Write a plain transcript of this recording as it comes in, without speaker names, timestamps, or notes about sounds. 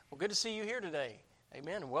Good to see you here today.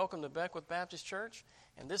 Amen. And welcome to Beckwith Baptist Church.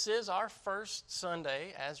 And this is our first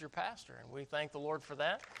Sunday as your pastor, and we thank the Lord for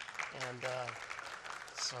that. And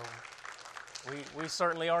so we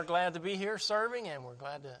certainly are glad to be here serving, and we're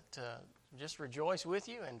glad to just rejoice with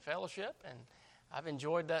you and fellowship. And I've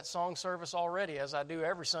enjoyed that song service already, as I do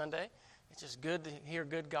every Sunday. It's just good to hear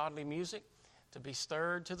good, godly music, to be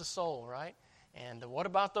stirred to the soul, right? And what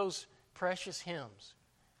about those precious hymns?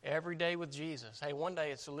 Every day with Jesus. Hey, one day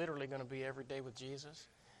it's literally going to be every day with Jesus.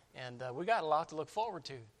 And we got a lot to look forward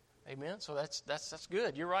to. Amen? So that's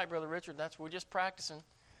good. You're right, Brother Richard. We're just practicing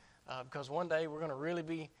because one day we're going to really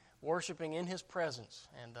be worshiping in His presence.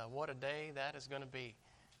 And what a day that is going to be.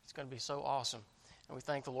 It's going to be so awesome. And we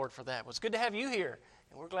thank the Lord for that. Well, it's good to have you here.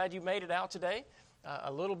 And we're glad you made it out today.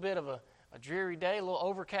 A little bit of a dreary day, a little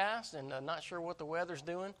overcast, and not sure what the weather's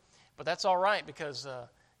doing. But that's all right because the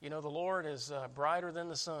Lord is brighter than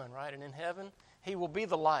the sun, right? And in heaven, He will be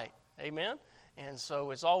the light. Amen? And so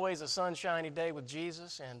it's always a sunshiny day with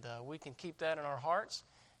Jesus, and we can keep that in our hearts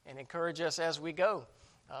and encourage us as we go.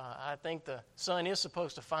 I think the sun is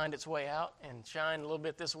supposed to find its way out and shine a little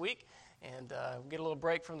bit this week and get a little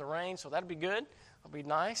break from the rain, so that'll be good. It'll be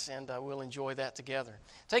nice, and we'll enjoy that together.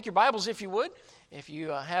 Take your Bibles, if you would, if you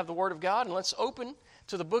have the Word of God, and let's open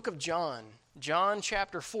to the book of John. John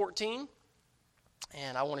chapter 14.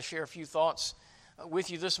 And I want to share a few thoughts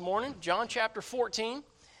with you this morning. John chapter 14,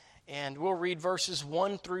 and we'll read verses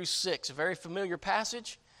 1 through 6. A very familiar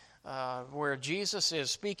passage where Jesus is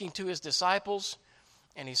speaking to His disciples,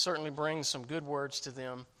 and He certainly brings some good words to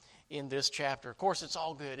them in this chapter. Of course, it's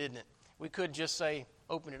all good, isn't it? We could just say,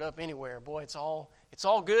 open it up anywhere. Boy, it's all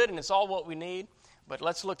good, and it's all what we need. But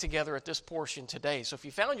let's look together at this portion today. So if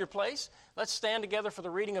you found your place, let's stand together for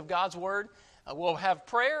the reading of God's Word. We'll have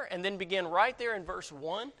prayer and then begin right there in verse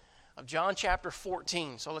 1 of John chapter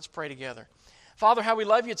 14. So let's pray together. Father, how we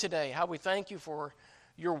love you today, how we thank you for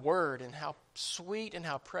your word and how sweet and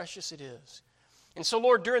how precious it is. And so,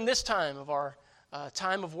 Lord, during this time of our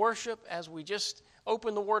time of worship, as we just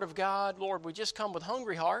open the Word of God, Lord, we just come with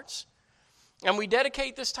hungry hearts and we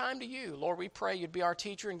dedicate this time to you. Lord, we pray you'd be our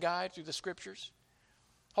teacher and guide through the Scriptures.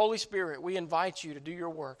 Holy Spirit, we invite you to do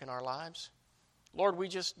your work in our lives. Lord, we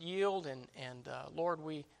just yield and Lord,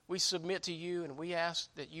 we submit to you and we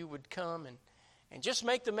ask that you would come and just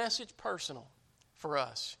make the message personal for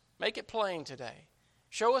us. Make it plain today.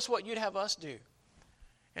 Show us what you'd have us do.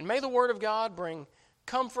 And may the Word of God bring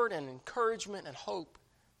comfort and encouragement and hope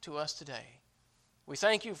to us today. We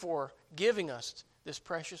thank you for giving us this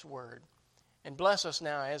precious Word. And bless us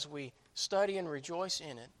now as we study and rejoice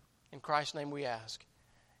in it. In Christ's name we ask.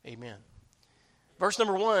 Amen. Verse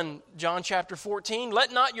number 1, John chapter 14,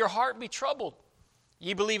 let not your heart be troubled.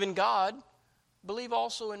 Ye believe in God, believe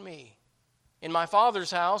also in me. In my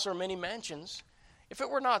Father's house are many mansions. If it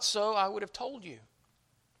were not so, I would have told you.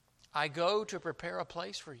 I go to prepare a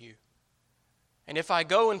place for you. And if I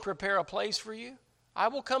go and prepare a place for you, I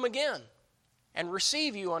will come again and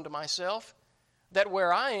receive you unto myself, that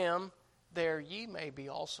where I am, there ye may be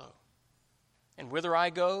also. And whither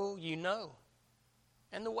I go, ye know,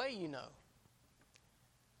 and the way ye know.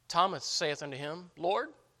 Thomas saith unto him, Lord,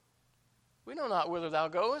 we know not whither thou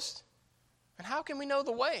goest, and how can we know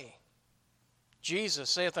the way? Jesus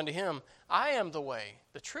saith unto him, I am the way,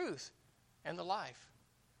 the truth, and the life.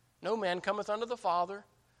 No man cometh unto the Father,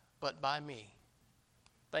 but by me.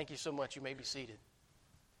 Thank you so much. You may be seated.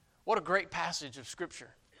 What a great passage of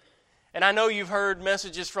Scripture. And I know you've heard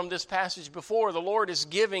messages from this passage before. The Lord is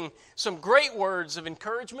giving some great words of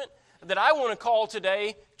encouragement that I want to call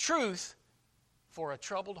today truth for a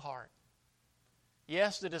troubled heart.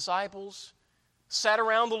 Yes, the disciples sat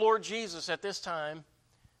around the Lord Jesus at this time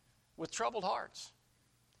with troubled hearts.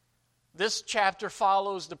 This chapter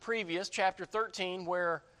follows the previous, chapter 13,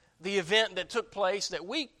 where the event that took place that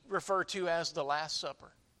we refer to as the Last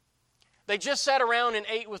Supper. They just sat around and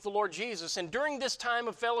ate with the Lord Jesus, and during this time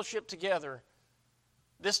of fellowship together,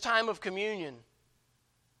 this time of communion,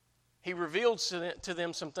 He revealed to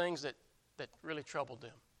them some things that really troubled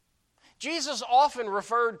them. Jesus often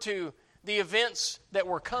referred to the events that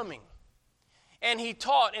were coming. And He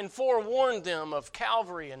taught and forewarned them of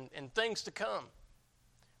Calvary and things to come.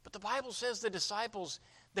 But the Bible says the disciples,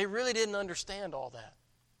 they really didn't understand all that.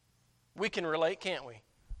 We can relate, can't we?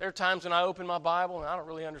 There are times when I open my Bible and I don't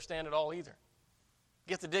really understand it all either.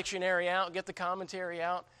 Get the dictionary out, get the commentary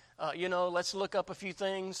out. Let's look up a few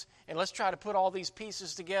things and let's try to put all these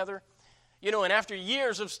pieces together. And after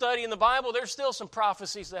years of studying the Bible, there's still some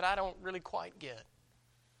prophecies that I don't really quite get.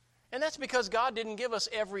 And that's because God didn't give us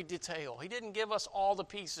every detail. He didn't give us all the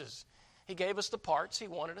pieces. He gave us the parts He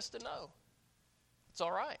wanted us to know. It's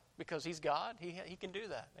all right because He's God. He can do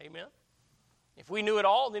that. Amen? If we knew it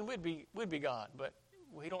all, then we'd be God. But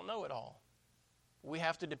we don't know it all. We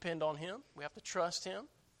have to depend on Him. We have to trust Him,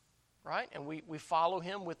 right? And we follow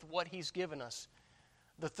Him with what He's given us,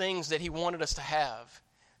 the things that He wanted us to have.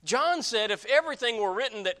 John said if everything were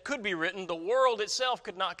written that could be written, the world itself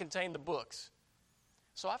could not contain the books.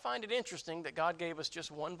 So I find it interesting that God gave us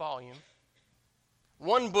just one volume,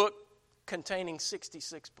 one book containing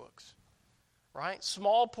 66 books, right?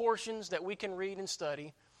 Small portions that we can read and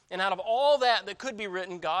study. And out of all that could be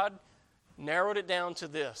written, God narrowed it down to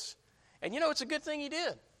this. And it's a good thing He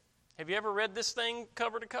did. Have you ever read this thing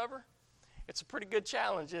cover to cover? It's a pretty good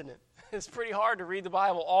challenge, isn't it? It's pretty hard to read the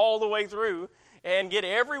Bible all the way through and get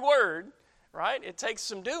every word, right? It takes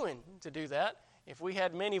some doing to do that. If we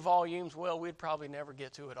had many volumes, well, we'd probably never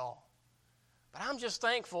get to it all. But I'm just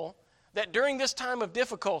thankful that during this time of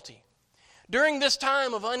difficulty, during this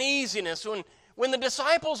time of uneasiness, when the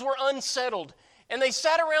disciples were unsettled, and they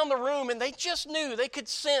sat around the room and they just knew, they could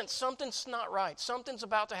sense something's not right, something's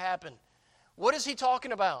about to happen. What is He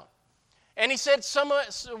talking about? And He said,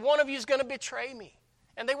 one of you is going to betray me.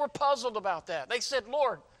 And they were puzzled about that. They said,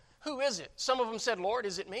 Lord, who is it? Some of them said, Lord,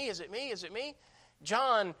 is it me? Is it me? Is it me?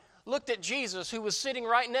 John looked at Jesus, who was sitting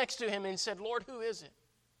right next to him, and said, Lord, who is it?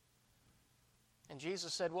 And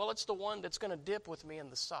Jesus said, well, it's the one that's going to dip with me in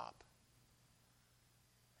the sop.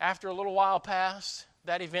 After a little while passed,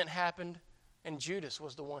 that event happened, and Judas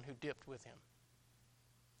was the one who dipped with him.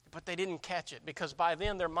 But they didn't catch it because by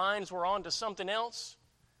then their minds were on to something else.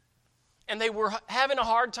 And they were having a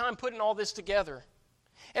hard time putting all this together.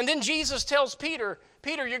 And then Jesus tells Peter,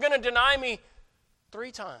 Peter, you're going to deny me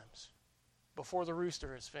 3 times before the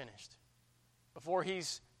rooster is finished. Before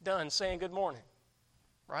he's done saying good morning.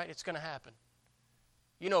 Right? It's going to happen.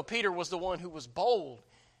 Peter was the one who was bold,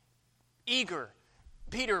 eager.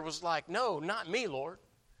 Peter was like, no, not me, Lord.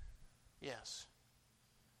 Yes.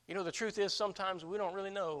 The truth is sometimes we don't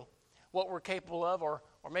really know what we're capable of or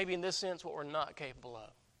maybe in this sense what we're not capable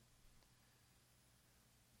of.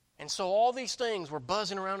 And so all these things were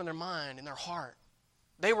buzzing around in their mind, in their heart.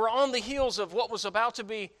 They were on the heels of what was about to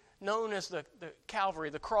be known as the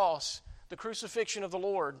Calvary, the cross, the crucifixion of the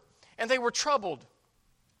Lord. And they were troubled.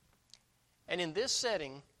 And in this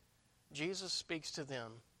setting, Jesus speaks to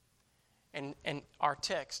them. And our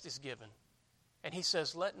text is given. And He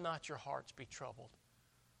says, let not your hearts be troubled.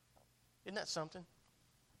 Isn't that something?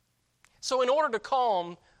 So in order to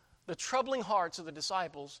calm the troubling hearts of the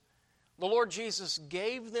disciples, the Lord Jesus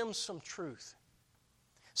gave them some truth.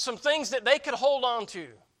 Some things that they could hold on to.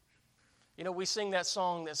 We sing that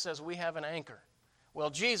song that says we have an anchor.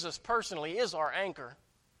 Well, Jesus personally is our anchor.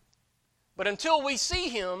 But until we see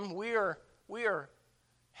Him, we are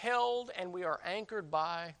held and we are anchored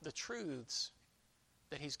by the truths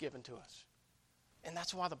that He's given to us. And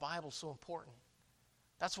that's why the Bible's so important.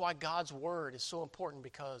 That's why God's Word is so important,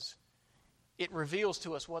 because it reveals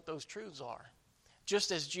to us what those truths are,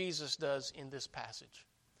 just as Jesus does in this passage.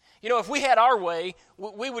 If we had our way,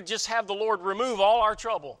 we would just have the Lord remove all our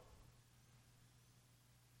trouble.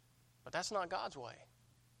 But that's not God's way.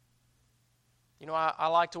 I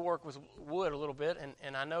like to work with wood a little bit,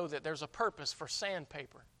 and I know that there's a purpose for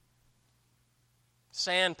sandpaper.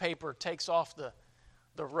 Sandpaper takes off the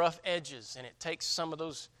rough edges, and it takes some of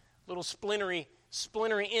those little splintery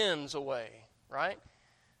ends away, right?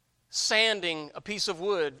 Sanding a piece of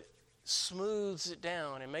wood smooths it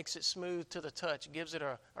down and makes it smooth to the touch, gives it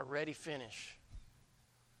a ready finish,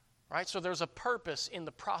 right? So there's a purpose in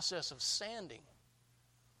the process of sanding.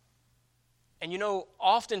 And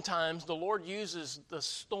oftentimes the Lord uses the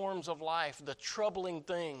storms of life, the troubling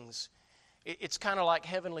things. It's kind of like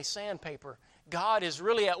heavenly sandpaper. God is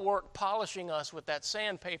really at work polishing us with that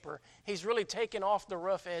sandpaper. He's really taking off the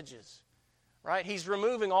rough edges, right? He's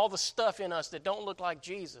removing all the stuff in us that don't look like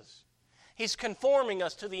Jesus. He's conforming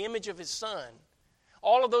us to the image of His Son.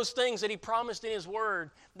 All of those things that He promised in His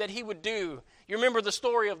Word that He would do. You remember the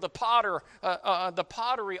story of the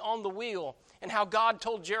pottery on the wheel, and how God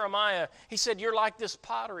told Jeremiah, He said, you're like this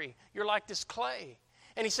pottery, you're like this clay.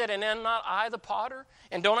 And He said, and am not I the potter?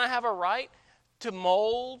 And don't I have a right to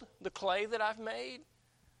mold the clay that I've made?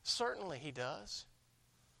 Certainly He does.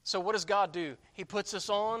 So what does God do? He puts us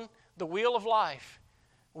on the wheel of life.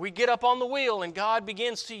 We get up on the wheel, and God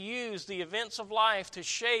begins to use the events of life to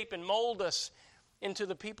shape and mold us into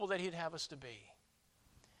the people that He'd have us to be.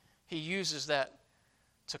 He uses that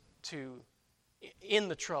to in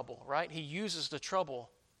the trouble, right? He uses the trouble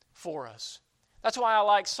for us. That's why I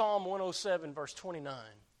like Psalm 107, verse 29.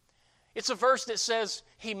 It's a verse that says,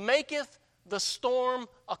 He maketh the storm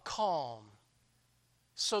a calm,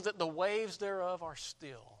 so that the waves thereof are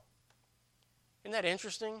still. Isn't that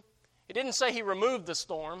interesting? It didn't say he removed the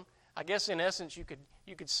storm. I guess in essence you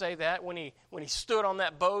could say that when he stood on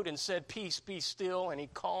that boat and said, "Peace, be still," and he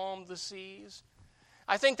calmed the seas.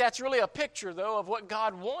 I think that's really a picture, though, of what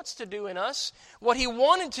God wants to do in us, what he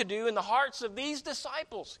wanted to do in the hearts of these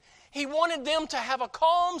disciples. He wanted them to have a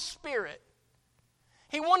calm spirit.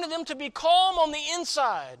 He wanted them to be calm on the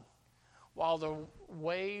inside while the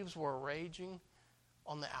waves were raging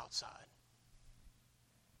on the outside.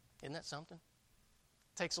 Isn't that something?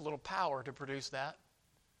 It takes a little power to produce that.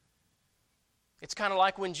 It's kind of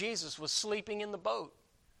like when Jesus was sleeping in the boat.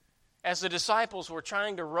 As the disciples were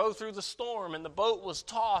trying to row through the storm and the boat was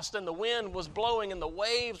tossed and the wind was blowing and the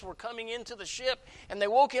waves were coming into the ship, and they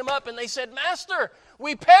woke him up and they said, "Master,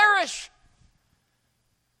 we perish."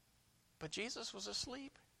 But Jesus was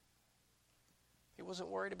asleep. He wasn't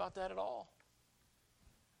worried about that at all.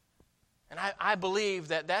 And I believe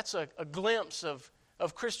that that's a glimpse of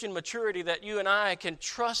Christian maturity, that you and I can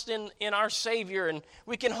trust in our Savior and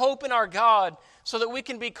we can hope in our God so that we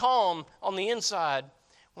can be calm on the inside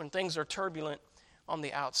when things are turbulent on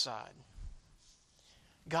the outside.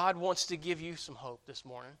 God wants to give you some hope this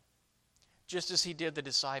morning, just as he did the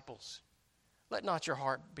disciples. Let not your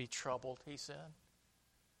heart be troubled, he said.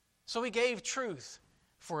 So he gave truth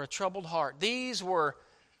for a troubled heart. These were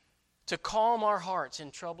to calm our hearts in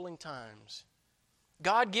troubling times.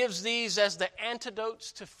 God gives these as the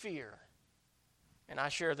antidotes to fear. And I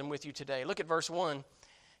share them with you today. Look at verse 1.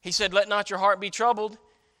 He said, "Let not your heart be troubled."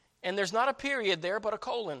 And there's not a period there, but a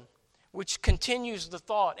colon, which continues the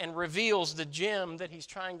thought and reveals the gem that he's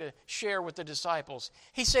trying to share with the disciples.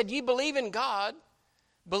 He said, "Ye believe in God,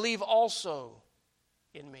 believe also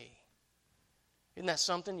in me." Isn't that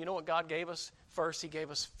something? You know what God gave us? First, he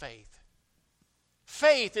gave us faith.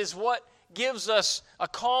 Faith is what gives us a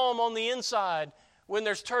calm on the inside when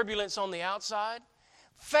there's turbulence on the outside.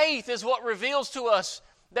 Faith is what reveals to us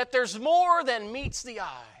that there's more than meets the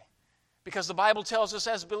eye. Because the Bible tells us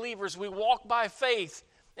as believers, we walk by faith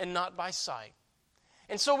and not by sight.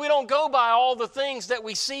 And so we don't go by all the things that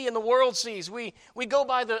we see and the world sees. We go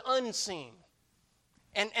by the unseen.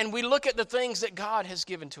 And we look at the things that God has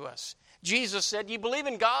given to us. Jesus said, "You believe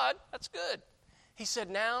in God? That's good." He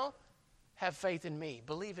said, "Now have faith in me.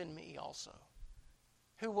 Believe in me also."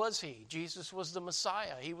 Who was he? Jesus was the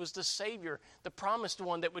Messiah. He was the Savior, the promised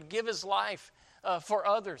one that would give his life for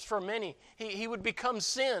others, for many. He would become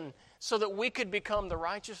sin so that we could become the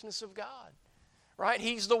righteousness of God. Right?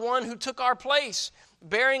 He's the one who took our place,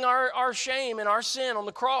 bearing our shame and our sin on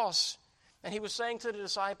the cross. And he was saying to the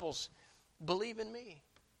disciples, "Believe in me.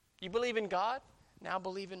 You believe in God? Now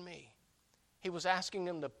believe in me." He was asking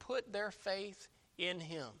them to put their faith in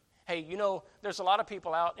him. Hey, you know, there's a lot of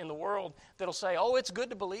people out in the world that'll say, "Oh, it's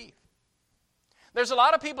good to believe." There's a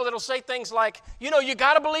lot of people that'll say things like, "You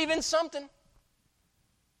got to believe in something."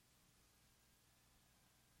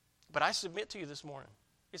 But I submit to you this morning,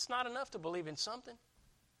 it's not enough to believe in something.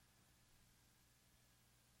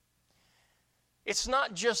 It's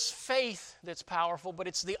not just faith that's powerful, but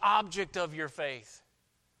it's the object of your faith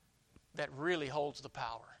that really holds the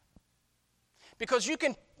power. Because you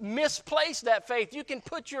can misplace that faith. You can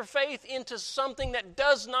put your faith into something that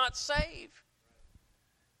does not save.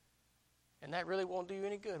 And that really won't do you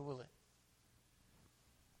any good, will it?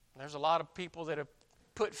 There's a lot of people that have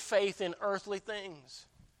put faith in earthly things.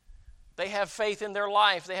 They have faith in their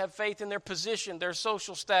life. They have faith in their position, their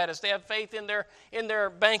social status. They have faith in their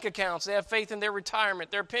bank accounts. They have faith in their retirement,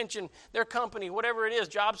 their pension, their company, whatever it is,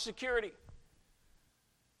 job security.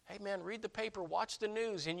 Hey, man, read the paper, watch the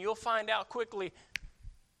news, and you'll find out quickly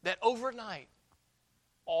that overnight,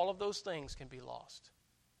 all of those things can be lost.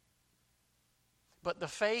 But the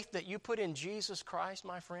faith that you put in Jesus Christ,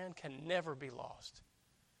 my friend, can never be lost.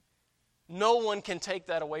 No one can take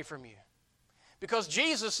that away from you. Because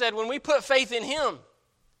Jesus said when we put faith in him,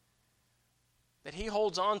 that he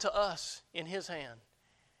holds on to us in his hand.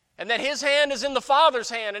 And that his hand is in the Father's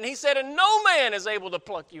hand. And he said, "And no man is able to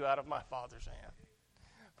pluck you out of my Father's hand."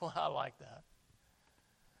 Well, I like that.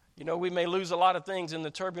 We may lose a lot of things in the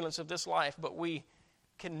turbulence of this life, but we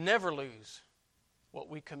can never lose what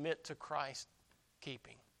we commit to Christ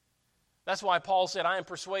keeping. That's why Paul said, "I am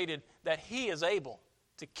persuaded that he is able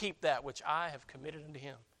to keep that which I have committed unto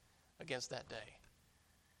him against that day."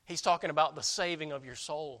 He's talking about the saving of your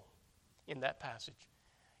soul in that passage.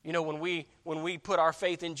 When we put our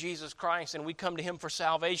faith in Jesus Christ and we come to him for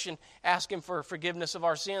salvation, ask him for forgiveness of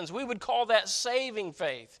our sins, we would call that saving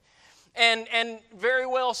faith. And very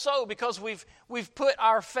well so, because we've put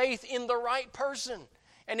our faith in the right person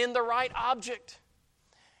and in the right object.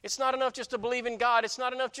 It's not enough just to believe in God. It's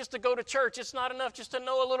not enough just to go to church. It's not enough just to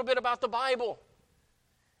know a little bit about the Bible.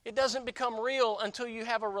 It doesn't become real until you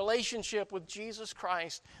have a relationship with Jesus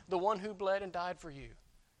Christ, the one who bled and died for you.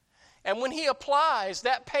 And when He applies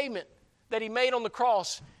that payment that He made on the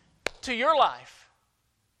cross to your life,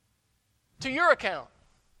 to your account,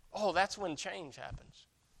 oh, that's when change happens.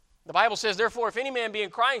 The Bible says, therefore, if any man be in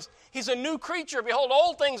Christ, he's a new creature. Behold,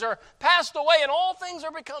 old things are passed away and all things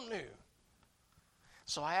are become new.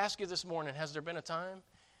 So I ask you this morning, has there been a time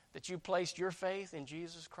that you placed your faith in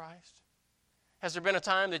Jesus Christ? Has there been a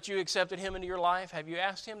time that you accepted Him into your life? Have you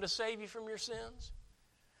asked Him to save you from your sins?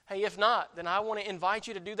 Hey, if not, then I want to invite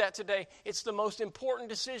you to do that today. It's the most important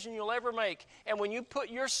decision you'll ever make. And when you put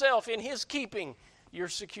yourself in His keeping, you're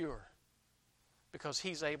secure because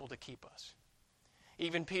He's able to keep us.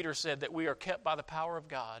 Even Peter said that we are kept by the power of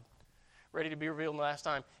God, ready to be revealed in the last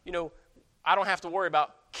time. You know, I don't have to worry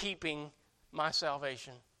about keeping my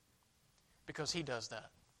salvation because He does that.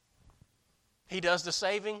 He does the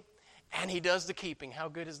saving and He does the keeping. How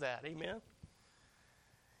good is that? Amen?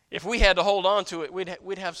 If we had to hold on to it,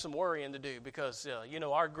 we'd have some worrying to do because,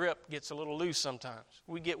 our grip gets a little loose sometimes.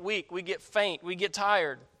 We get weak, we get faint, we get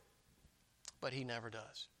tired. But He never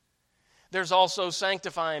does. There's also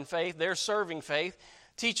sanctifying faith. There's serving faith,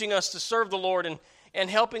 teaching us to serve the Lord and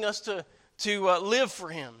helping us to live for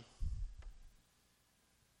Him.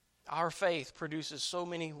 Our faith produces so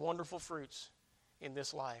many wonderful fruits in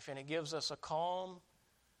this life, and it gives us a calm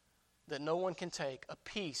that no one can take, a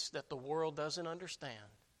peace that the world doesn't understand.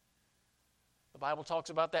 The Bible talks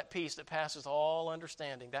about that peace that passes all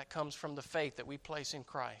understanding. That comes from the faith that we place in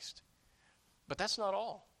Christ. But that's not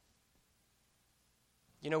all.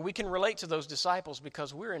 We can relate to those disciples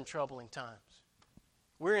because we're in troubling times.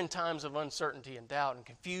 We're in times of uncertainty and doubt and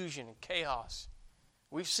confusion and chaos.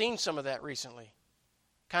 We've seen some of that recently.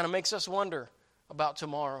 Kind of makes us wonder about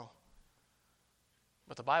tomorrow.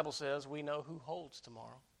 But the Bible says we know who holds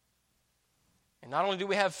tomorrow. And not only do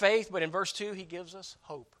we have faith, but in verse 2, He gives us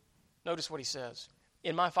hope. Notice what He says.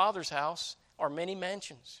 In my Father's house are many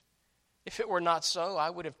mansions. If it were not so,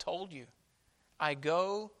 I would have told you. I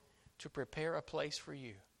go to prepare a place for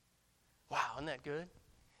you. Wow, isn't that good?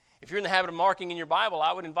 If you're in the habit of marking in your Bible,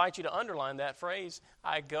 I would invite you to underline that phrase.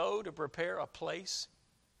 I go to prepare a place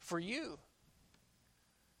for you.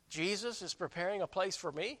 Jesus is preparing a place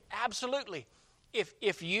for me? Absolutely.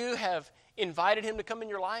 If you have invited Him to come in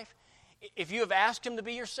your life, if you have asked Him to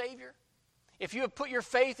be your Savior, if you have put your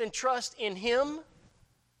faith and trust in Him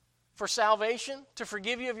for salvation, to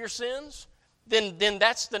forgive you of your sins, then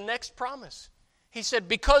that's the next promise. He said,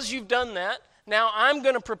 because you've done that, now I'm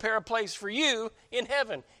going to prepare a place for you in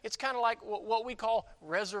heaven. It's kind of like what we call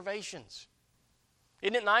reservations.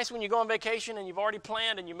 Isn't it nice when you go on vacation and you've already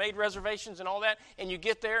planned and you made reservations and all that, and you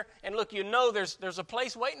get there and look, there's a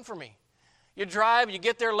place waiting for me. You drive, you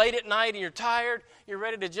get there late at night and you're tired, you're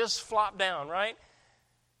ready to just flop down, right?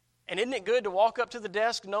 And isn't it good to walk up to the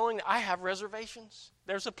desk knowing that I have reservations?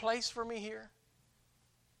 There's a place for me here.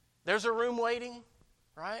 There's a room waiting,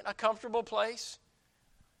 right? A comfortable place.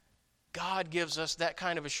 God gives us that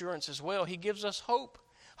kind of assurance as well. He gives us hope.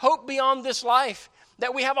 Hope beyond this life,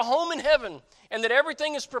 that we have a home in heaven and that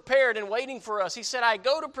everything is prepared and waiting for us. He said, I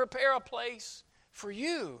go to prepare a place for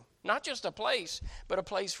you. Not just a place, but a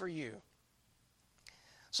place for you.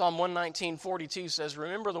 Psalm 119:42 says,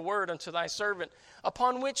 remember the word unto thy servant,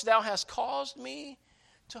 upon which thou hast caused me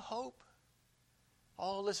to hope.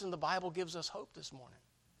 Oh, listen, the Bible gives us hope this morning.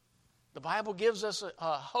 The Bible gives us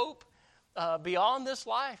a hope beyond this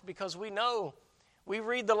life because we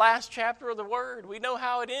read the last chapter of the Word. We know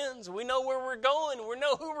how it ends. We know where we're going. We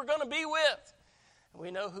know who we're going to be with. We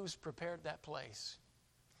know who's prepared that place.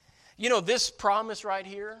 This promise right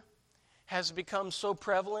here has become so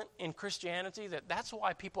prevalent in Christianity that's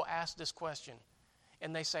why people ask this question.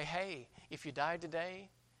 And they say, hey, if you died today,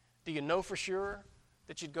 do you know for sure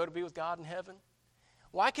that you'd go to be with God in heaven?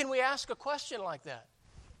 Why can we ask a question like that?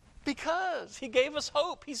 Because He gave us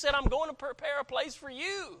hope. He said, I'm going to prepare a place for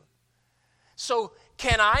you. So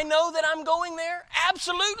can I know that I'm going there?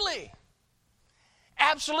 Absolutely.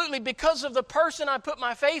 Absolutely, because of the person I put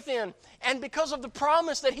my faith in and because of the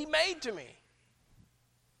promise that He made to me.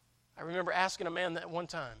 I remember asking a man that one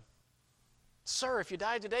time, sir, if you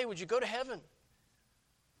died today, would you go to heaven?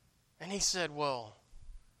 And he said, well,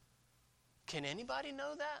 can anybody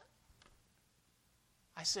know that?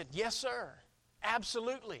 I said, yes, sir,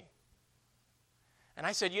 absolutely. And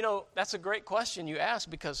I said, that's a great question you asked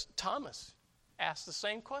because Thomas asked the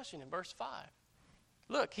same question in verse 5.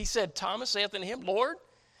 Look, he said, Thomas saith unto him, Lord,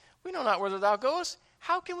 we know not whither thou goest.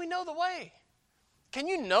 How can we know the way? Can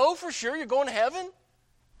you know for sure you're going to heaven?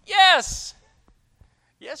 Yes.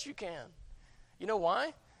 Yes, you can. You know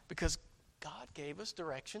why? Because God gave us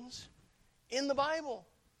directions in the Bible.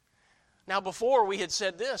 Now, before we had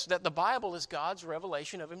said this, that the Bible is God's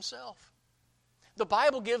revelation of Himself. The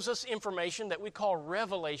Bible gives us information that we call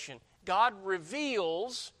revelation. God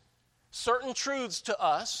reveals certain truths to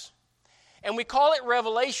us, and we call it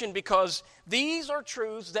revelation because these are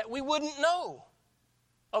truths that we wouldn't know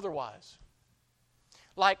otherwise.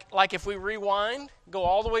 Like if we rewind, go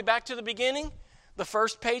all the way back to the beginning, the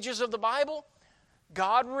first pages of the Bible,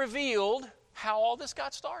 God revealed how all this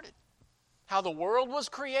got started. How the world was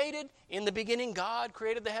created. In the beginning, God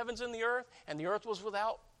created the heavens and the earth was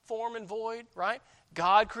without form and void, right?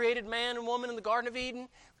 God created man and woman in the Garden of Eden.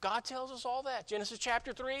 God tells us all that. Genesis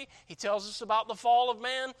chapter 3, He tells us about the fall of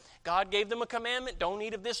man. God gave them a commandment, don't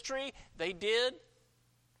eat of this tree. They did.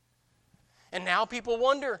 And now people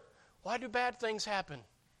wonder, why do bad things happen?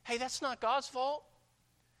 Hey, that's not God's fault.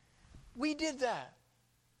 We did that.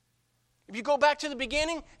 If you go back to the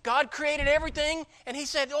beginning, God created everything, and He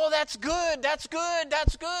said, oh, that's good, that's good,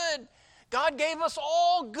 that's good. God gave us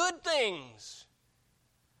all good things.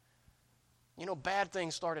 You know, bad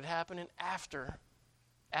things started happening after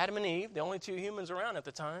Adam and Eve, the only two humans around at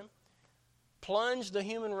the time, plunged the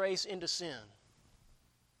human race into sin.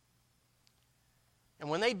 And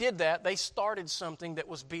when they did that, they started something that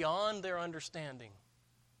was beyond their understanding.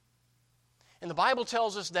 And the Bible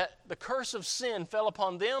tells us that the curse of sin fell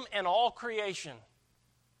upon them and all creation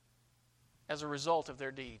as a result of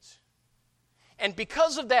their deeds. And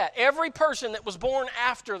because of that, every person that was born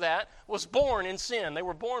after that was born in sin. They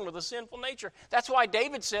were born with a sinful nature. That's why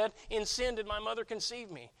David said, in sin did my mother conceive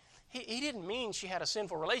me. He didn't mean she had a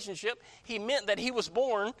sinful relationship. He meant that he was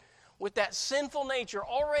born with that sinful nature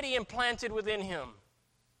already implanted within him.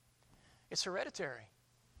 It's hereditary.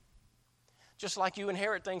 Just like you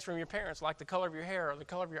inherit things from your parents, like the color of your hair or the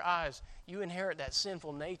color of your eyes, you inherit that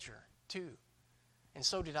sinful nature too. And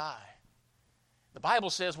so did I. The Bible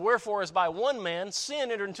says, wherefore as by one man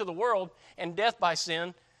sin entered into the world, and death by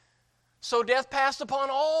sin, so death passed upon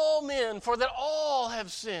all men, for that all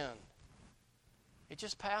have sinned. It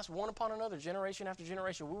just passed one upon another, generation after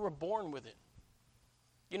generation. We were born with it.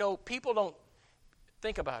 You know, people don't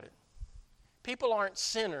think about it. People aren't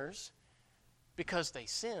sinners because they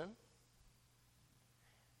sin.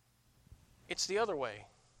 It's the other way.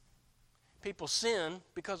 People sin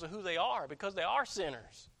because of who they are, because they are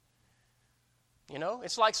sinners. You know,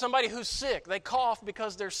 it's like somebody who's sick. They cough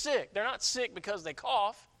because they're sick. They're not sick because they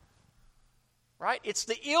cough. Right? It's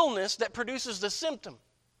the illness that produces the symptom.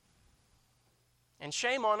 And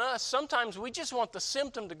shame on us, sometimes we just want the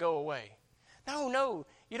symptom to go away. No,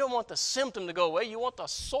 you don't want the symptom to go away. You want the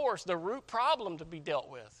source, the root problem to be dealt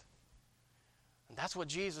with. And that's what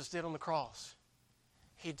Jesus did on the cross.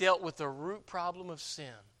 He dealt with the root problem of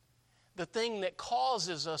sin, the thing that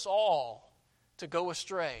causes us all to go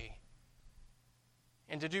astray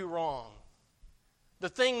and to do wrong, the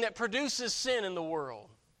thing that produces sin in the world.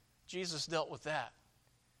 Jesus dealt with that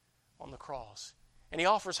on the cross. And He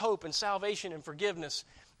offers hope and salvation and forgiveness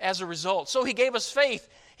as a result. So He gave us faith.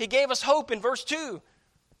 He gave us hope in verse 2.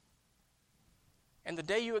 And the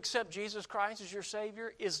day you accept Jesus Christ as your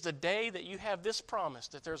Savior is the day that you have this promise,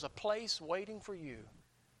 that there's a place waiting for you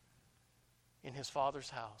in His Father's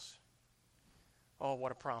house. Oh,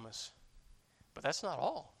 what a promise. But that's not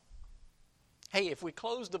all. Hey, if we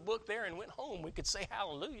closed the book there and went home, we could say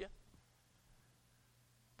hallelujah.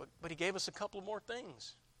 But He gave us a couple more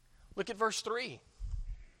things. Look at verse 3.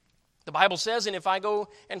 The Bible says, and if I go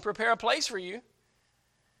and prepare a place for you,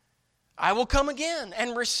 I will come again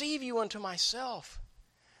and receive you unto myself,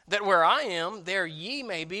 that where I am, there ye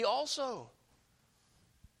may be also.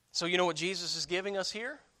 So you know what Jesus is giving us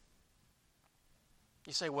here?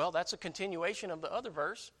 You say, well, that's a continuation of the other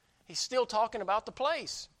verse. He's still talking about the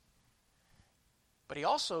place. But He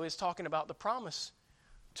also is talking about the promise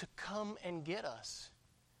to come and get us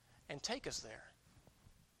and take us there.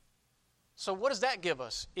 So what does that give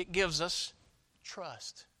us? It gives us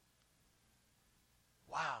trust.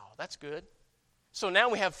 Wow, that's good. So now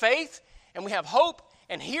we have faith and we have hope,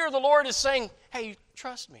 and here the Lord is saying, hey,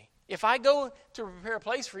 trust me. If I go to prepare a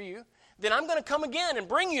place for you, then I'm going to come again and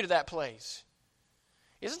bring you to that place.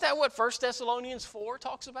 Isn't that what 1 Thessalonians 4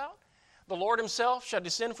 talks about? The Lord Himself shall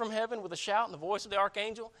descend from heaven with a shout and the voice of the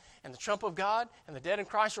archangel and the trump of God, and the dead in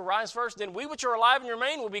Christ shall rise first. Then we which are alive and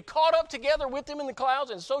remain will be caught up together with Him in the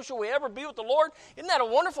clouds, and so shall we ever be with the Lord. Isn't that a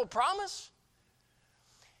wonderful promise?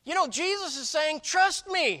 You know, Jesus is saying, trust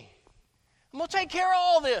me. I'm going to take care of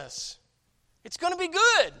all this. It's going to be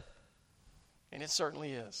good. And it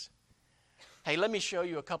certainly is. Hey, let me show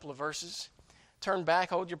you a couple of verses. Turn back,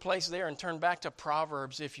 hold your place there, and turn back to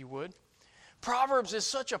Proverbs, if you would. Proverbs is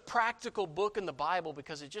such a practical book in the Bible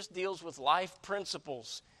because it just deals with life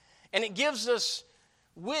principles. And it gives us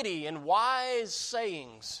witty and wise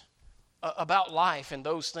sayings about life and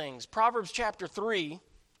those things. Proverbs chapter 3,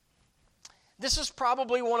 this is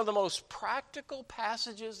probably one of the most practical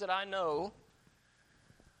passages that I know,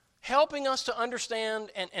 helping us to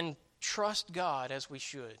understand and trust God as we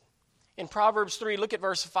should. In Proverbs 3, look at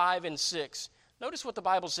verse 5 and 6. Notice what the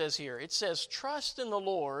Bible says here. It says, "Trust in the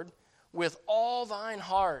Lord with all thine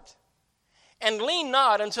heart, and lean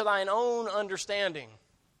not unto thine own understanding.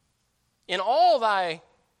 In all thy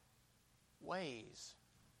ways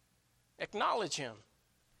acknowledge him,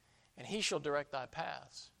 and he shall direct thy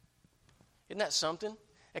paths." Isn't that something?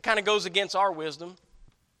 It kind of goes against our wisdom,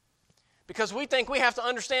 because we think we have to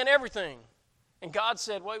understand everything. And God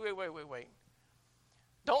said, wait.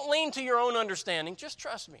 Don't lean to your own understanding. Just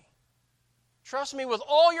trust me. Trust me with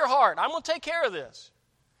all your heart. I'm going to take care of this.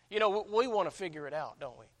 You know, we want to figure it out,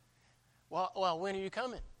 don't we? Well, when are you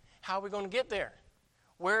coming? How are we going to get there?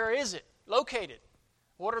 Where is it located?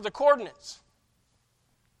 What are the coordinates?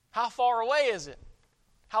 How far away is it?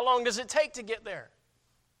 How long does it take to get there?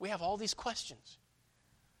 We have all these questions.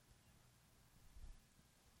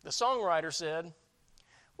 The songwriter said,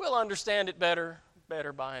 "We'll understand it better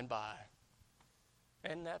by and by."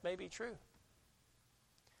 And that may be true.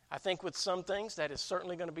 I think with some things that is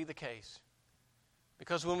certainly going to be the case.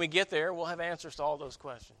 Because when we get there, we'll have answers to all those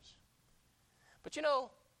questions. But you know,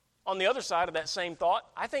 on the other side of that same thought,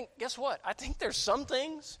 guess what? I think there's some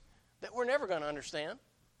things that we're never going to understand.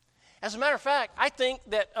 As a matter of fact, I think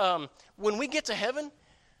that when we get to heaven,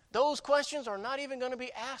 those questions are not even going to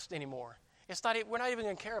be asked anymore. We're not even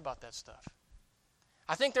going to care about that stuff.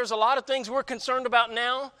 I think there's a lot of things we're concerned about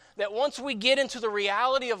now that once we get into the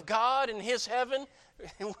reality of God and His heaven,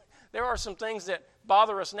 there are some things that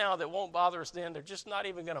bother us now that won't bother us then. They're just not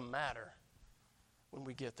even going to matter when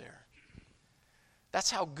we get there.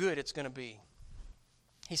 That's how good it's going to be.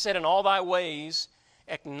 He said, "In all thy ways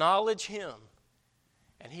acknowledge Him,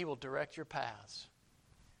 and He will direct your paths."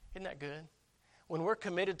 Isn't that good? When we're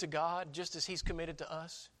committed to God, just as He's committed to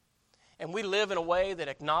us, and we live in a way that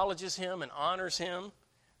acknowledges Him and honors Him,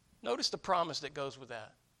 notice the promise that goes with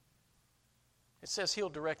that. It says He'll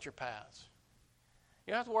direct your paths.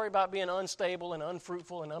 You don't have to worry about being unstable and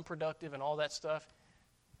unfruitful and unproductive and all that stuff.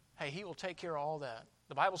 Hey, He will take care of all that.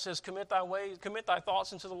 The Bible says, commit thy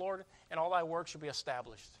thoughts into the Lord, and all thy works shall be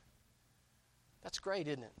established. That's great,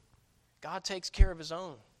 isn't it? God takes care of His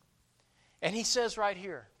own. And He says right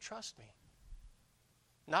here, trust me.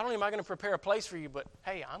 Not only am I going to prepare a place for you, but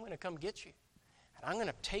hey, I'm going to come get you. And I'm going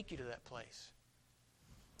to take you to that place.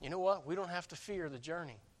 You know what? We don't have to fear the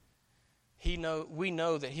journey. We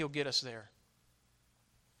know that He'll get us there.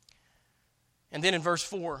 And then in verse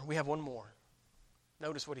 4, we have one more.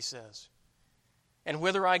 Notice what He says. "And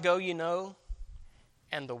whither I go, you know,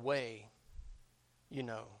 and the way you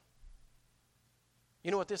know."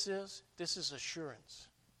 You know what this is? This is assurance.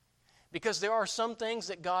 Because there are some things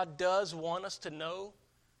that God does want us to know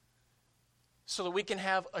so that we can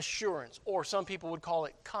have assurance, or some people would call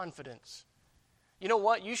it confidence. You know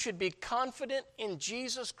what? You should be confident in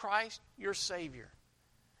Jesus Christ, your Savior.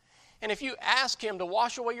 And if you ask Him to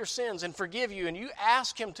wash away your sins and forgive you, and you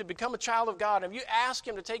ask Him to become a child of God, and you ask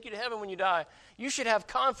Him to take you to heaven when you die, you should have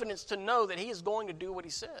confidence to know that He is going to do what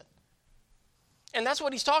He said. And that's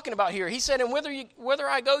what He's talking about here. He said, "And whither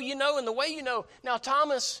I go, you know, and the way you know." Now,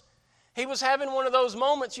 Thomas, he was having one of those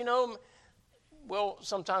moments, you know. Well,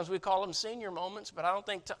 sometimes we call them senior moments, but I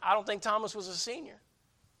don't think Thomas was a senior.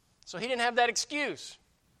 So he didn't have that excuse.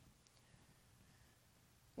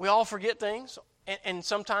 We all forget things, and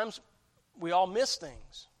sometimes we all miss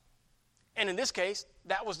things. And in this case,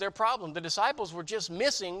 that was their problem. The disciples were just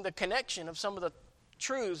missing the connection of some of the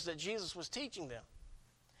truths that Jesus was teaching them.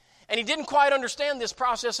 And he didn't quite understand this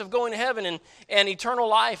process of going to heaven and eternal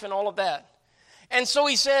life and all of that. And so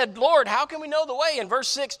he said, "Lord, how can we know the way?" In verse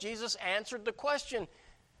 6, Jesus answered the question.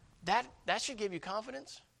 That should give you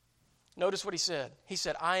confidence. Notice what He said. He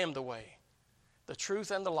said, "I am the way, the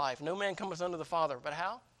truth, and the life. No man cometh unto the Father, but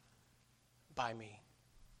how? By me."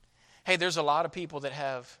 Hey, there's a lot of people that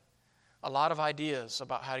have a lot of ideas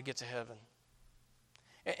about how to get to heaven.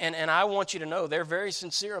 And I want you to know they're very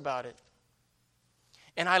sincere about it.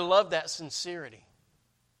 And I love that sincerity.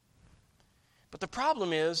 But the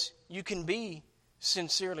problem is you can be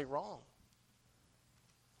sincerely wrong.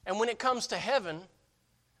 And when it comes to heaven,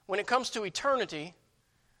 when it comes to eternity,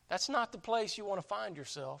 that's not the place you want to find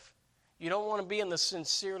yourself. You don't want to be in the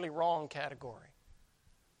sincerely wrong category.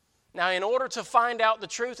 Now, in order to find out the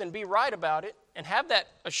truth and be right about it and have that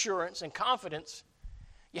assurance and confidence,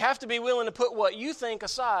 you have to be willing to put what you think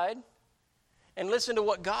aside and listen to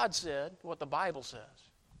what God said, what the Bible says.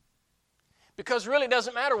 Because really it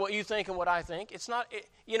doesn't matter what you think and what I think. It's not,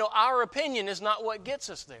 our opinion is not what gets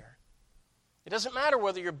us there. It doesn't matter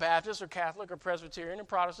whether you're Baptist or Catholic or Presbyterian or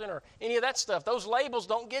Protestant or any of that stuff. Those labels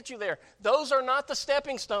don't get you there. Those are not the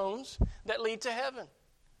stepping stones that lead to heaven.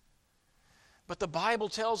 But the Bible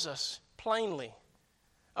tells us plainly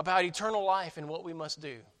about eternal life and what we must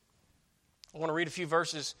do. I want to read a few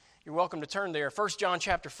verses. You're welcome to turn there. 1 John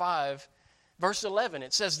chapter 5, verse 11.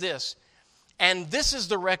 It says this, "And this is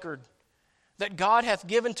the record that God hath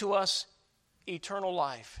given to us eternal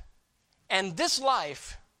life. And this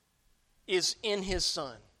life is in His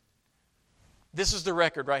Son." This is the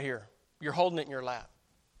record right here. You're holding it in your lap.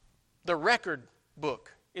 The record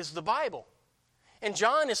book is the Bible. And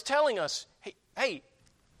John is telling us, hey,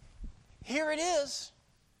 here it is.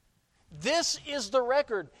 This is the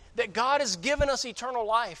record that God has given us eternal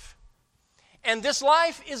life. And this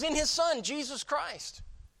life is in His Son, Jesus Christ.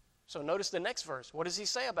 So notice the next verse. What does He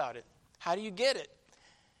say about it? How do you get it?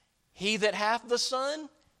 "He that hath the Son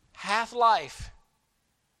hath life.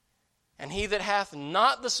 And he that hath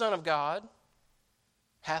not the Son of God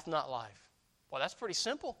hath not life." Well, that's pretty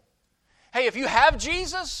simple. Hey, if you have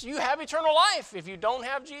Jesus, you have eternal life. If you don't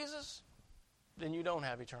have Jesus, then you don't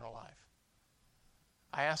have eternal life.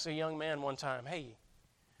 I asked a young man one time, "Hey,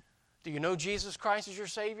 do you know Jesus Christ as your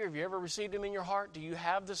Savior? Have you ever received Him in your heart? Do you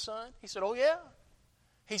have the Son?" He said, "Oh, yeah."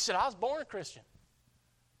 He said, "I was born a Christian."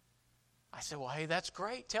 I said, "Well, hey, that's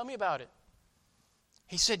great. Tell me about it."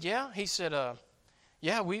 He said, "Yeah." He said,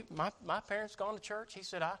 my parents gone to church." He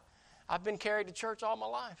said, I've been carried to church all my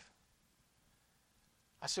life.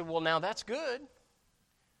 I said, "Well, now that's good.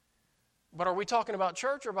 But are we talking about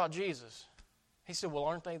church or about Jesus?" He said, "Well,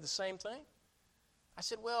 aren't they the same thing?" I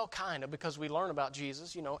said, "Well, kind of, because we learn about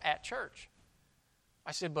Jesus, at church."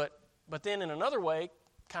 I said, but then in another way,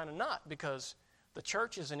 kind of not, because the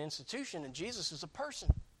church is an institution and Jesus is a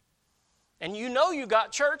person. And you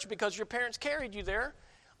got church because your parents carried you there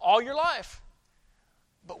all your life.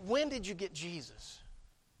 But when did you get Jesus?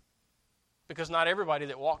 Because not everybody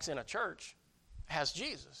that walks in a church has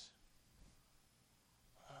Jesus.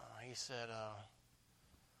 He said,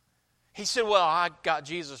 "Well, I got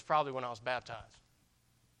Jesus probably when I was baptized."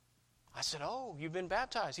 I said, "Oh, you've been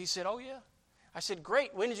baptized?" He said, "Oh, yeah." I said,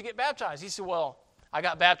 "Great. When did you get baptized?" He said, "Well, I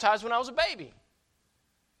got baptized when I was a baby."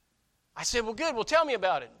 I said, "Well, good. Well, tell me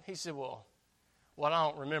about it." He said, Well, I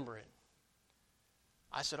don't remember it."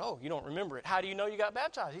 I said, "Oh, you don't remember it. How do you know you got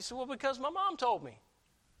baptized?" He said, "Well, because my mom told me."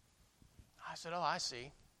 I said, "Oh, I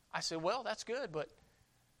see." I said, "Well, that's good, but,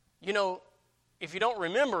 if you don't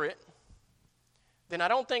remember it, then I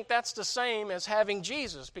don't think that's the same as having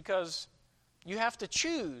Jesus, because you have to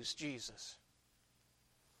choose Jesus.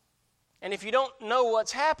 And if you don't know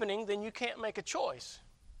what's happening, then you can't make a choice."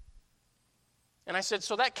 And I said,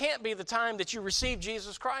 "So that can't be the time that you receive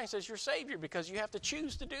Jesus Christ as your Savior, because you have to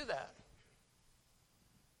choose to do that.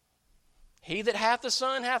 He that hath the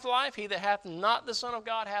Son hath life. He that hath not the Son of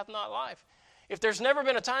God hath not life." If there's never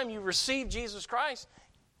been a time you received Jesus Christ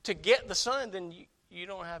to get the Son, then you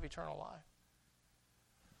don't have eternal life.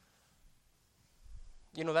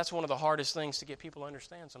 That's one of the hardest things to get people to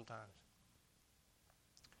understand sometimes.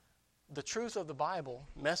 The truth of the Bible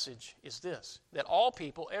message is this: that all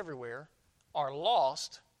people everywhere are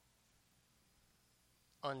lost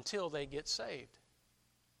until they get saved.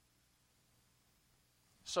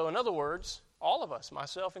 So in other words, all of us,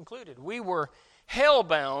 myself included, we were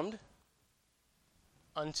hell-bound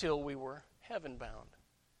until we were heaven-bound.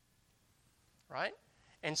 Right?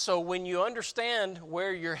 And so when you understand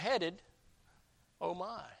where you're headed, oh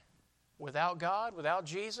my, without God, without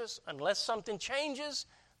Jesus, unless something changes,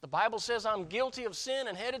 the Bible says I'm guilty of sin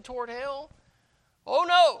and headed toward hell. Oh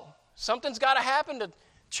no, something's got to happen to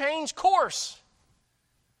change course.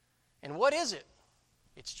 And what is it?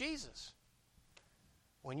 It's Jesus.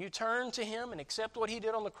 When you turn to Him and accept what He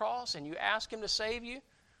did on the cross and you ask Him to save you,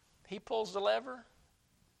 He pulls the lever,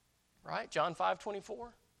 right? John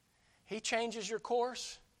 5:24. He changes your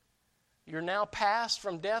course. You're now passed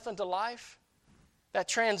from death unto life. That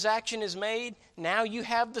transaction is made. Now you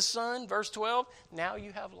have the Son. Verse 12, now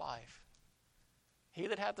you have life. He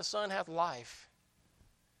that hath the Son hath life.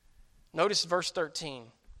 Notice verse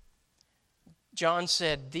 13. John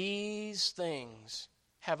said, "These things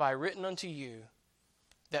have I written unto you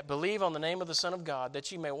that believe on the name of the Son of God,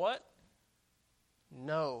 that ye may" what?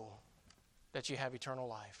 "Know that you have eternal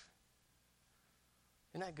life."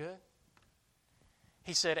 Isn't that good?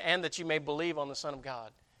 He said, "and that you may believe on the Son of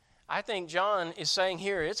God." I think John is saying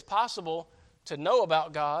here, it's possible to know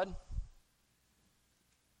about God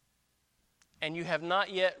and you have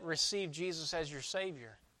not yet received Jesus as your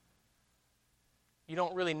Savior. You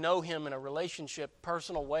don't really know Him in a relationship,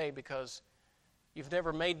 personal way, because You've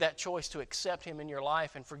never made that choice to accept Him in your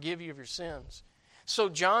life and forgive you of your sins. So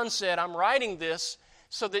John said, I'm writing this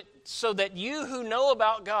so that you who know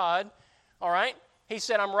about God, all right, he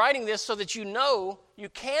said, I'm writing this so that you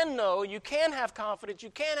can have confidence, you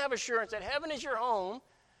can have assurance that heaven is your home,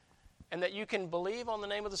 and that you can believe on the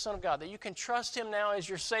name of the Son of God, that you can trust Him now as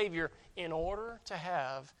your Savior in order to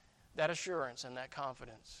have that assurance and that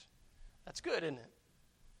confidence. That's good, isn't it?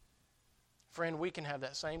 Friend, we can have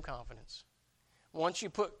that same confidence. Once you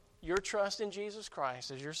put your trust in Jesus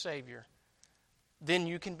Christ as your Savior, then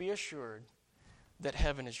you can be assured that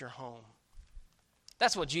heaven is your home.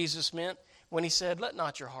 That's what Jesus meant when He said, let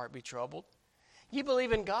not your heart be troubled. You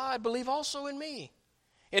believe in God, believe also in me.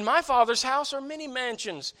 In my Father's house are many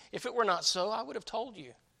mansions. If it were not so, I would have told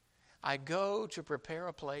you. I go to prepare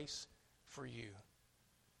a place for you.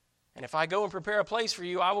 And if I go and prepare a place for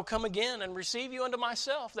you, I will come again and receive you unto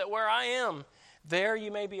myself, that where I am, there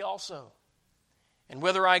you may be also. And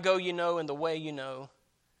whither I go you know, and the way you know.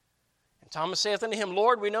 And Thomas saith unto him,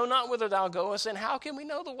 Lord, we know not whither thou goest, and how can we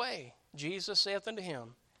know the way? Jesus saith unto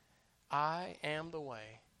him, I am the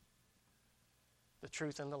way, the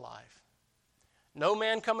truth, and the life. No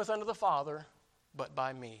man cometh unto the Father but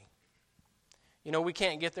by me. You know, we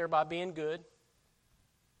can't get there by being good.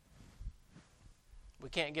 We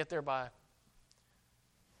can't get there by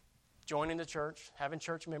joining the church, having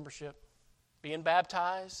church membership, being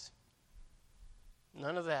baptized.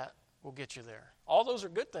 None of that will get you there. All those are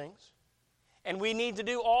good things. And we need to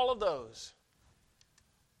do all of those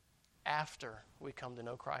after we come to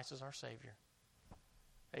know Christ as our Savior.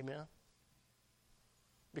 Amen?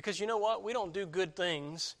 Because you know what? We don't do good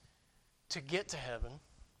things to get to heaven.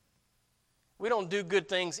 We don't do good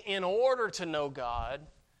things in order to know God.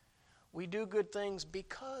 We do good things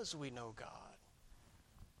because we know God.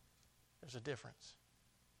 There's a difference,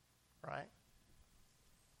 right?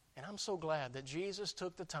 And I'm so glad that Jesus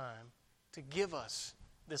took the time to give us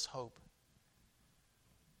this hope,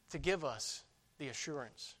 to give us the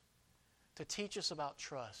assurance, to teach us about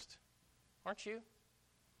trust. Aren't you?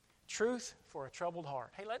 Truth for a troubled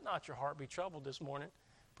heart. Hey, let not your heart be troubled this morning.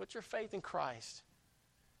 Put your faith in Christ.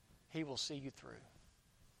 He will see you through.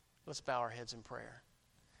 Let's bow our heads in prayer.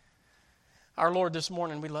 Our Lord, this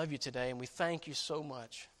morning we love you today, and we thank you so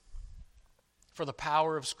much for the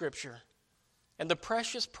power of Scripture and the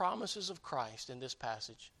precious promises of Christ in this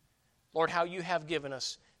passage. Lord, how you have given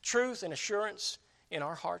us truth and assurance in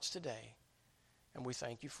our hearts today, and we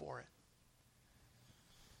thank you for it.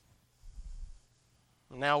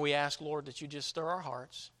 Now we ask, Lord, that you just stir our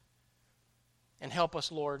hearts and help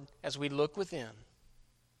us, Lord, as we look within.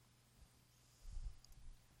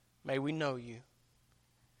 May we know you.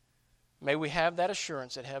 May we have that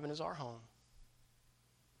assurance that heaven is our home.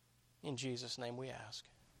 In Jesus' name we ask.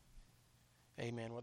 Amen.